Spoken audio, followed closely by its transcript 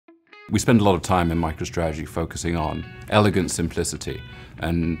We spend a lot of time in MicroStrategy focusing on elegant simplicity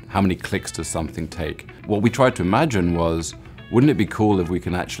and how many clicks does something take. What we tried to imagine was, wouldn't it be cool if we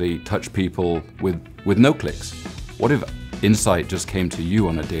can actually touch people with no clicks? What if insight just came to you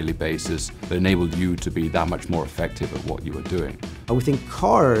on a daily basis that enabled you to be that much more effective at what you were doing? We think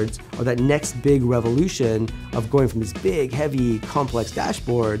cards are that next big revolution of going from these big, heavy, complex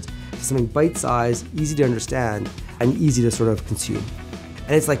dashboards to something bite-sized, easy to understand, and easy to sort of consume.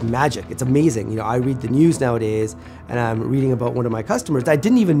 And it's like magic. It's amazing. You know, I read the news nowadays, and I'm reading about one of my customers that I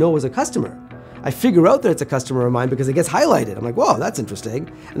didn't even know was a customer. I figure out that it's a customer of mine because it gets highlighted. I'm like, whoa, that's interesting.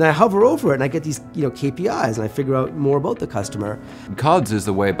 And then I hover over it and I get these, KPIs, and I figure out more about the customer. Cards is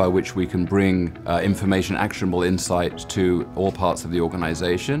the way by which we can bring information, actionable insight to all parts of the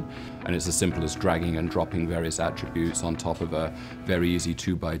organization. And it's as simple as dragging and dropping various attributes on top of a very easy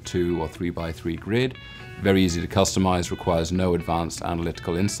 2x2 or 3x3 grid. Very easy to customize, requires no advanced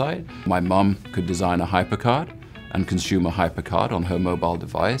analytical insight. My mum could design a HyperCard and consume a HyperCard on her mobile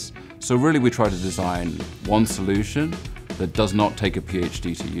device. So really we try to design one solution that does not take a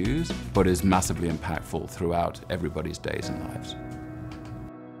PhD to use, but is massively impactful throughout everybody's days and lives.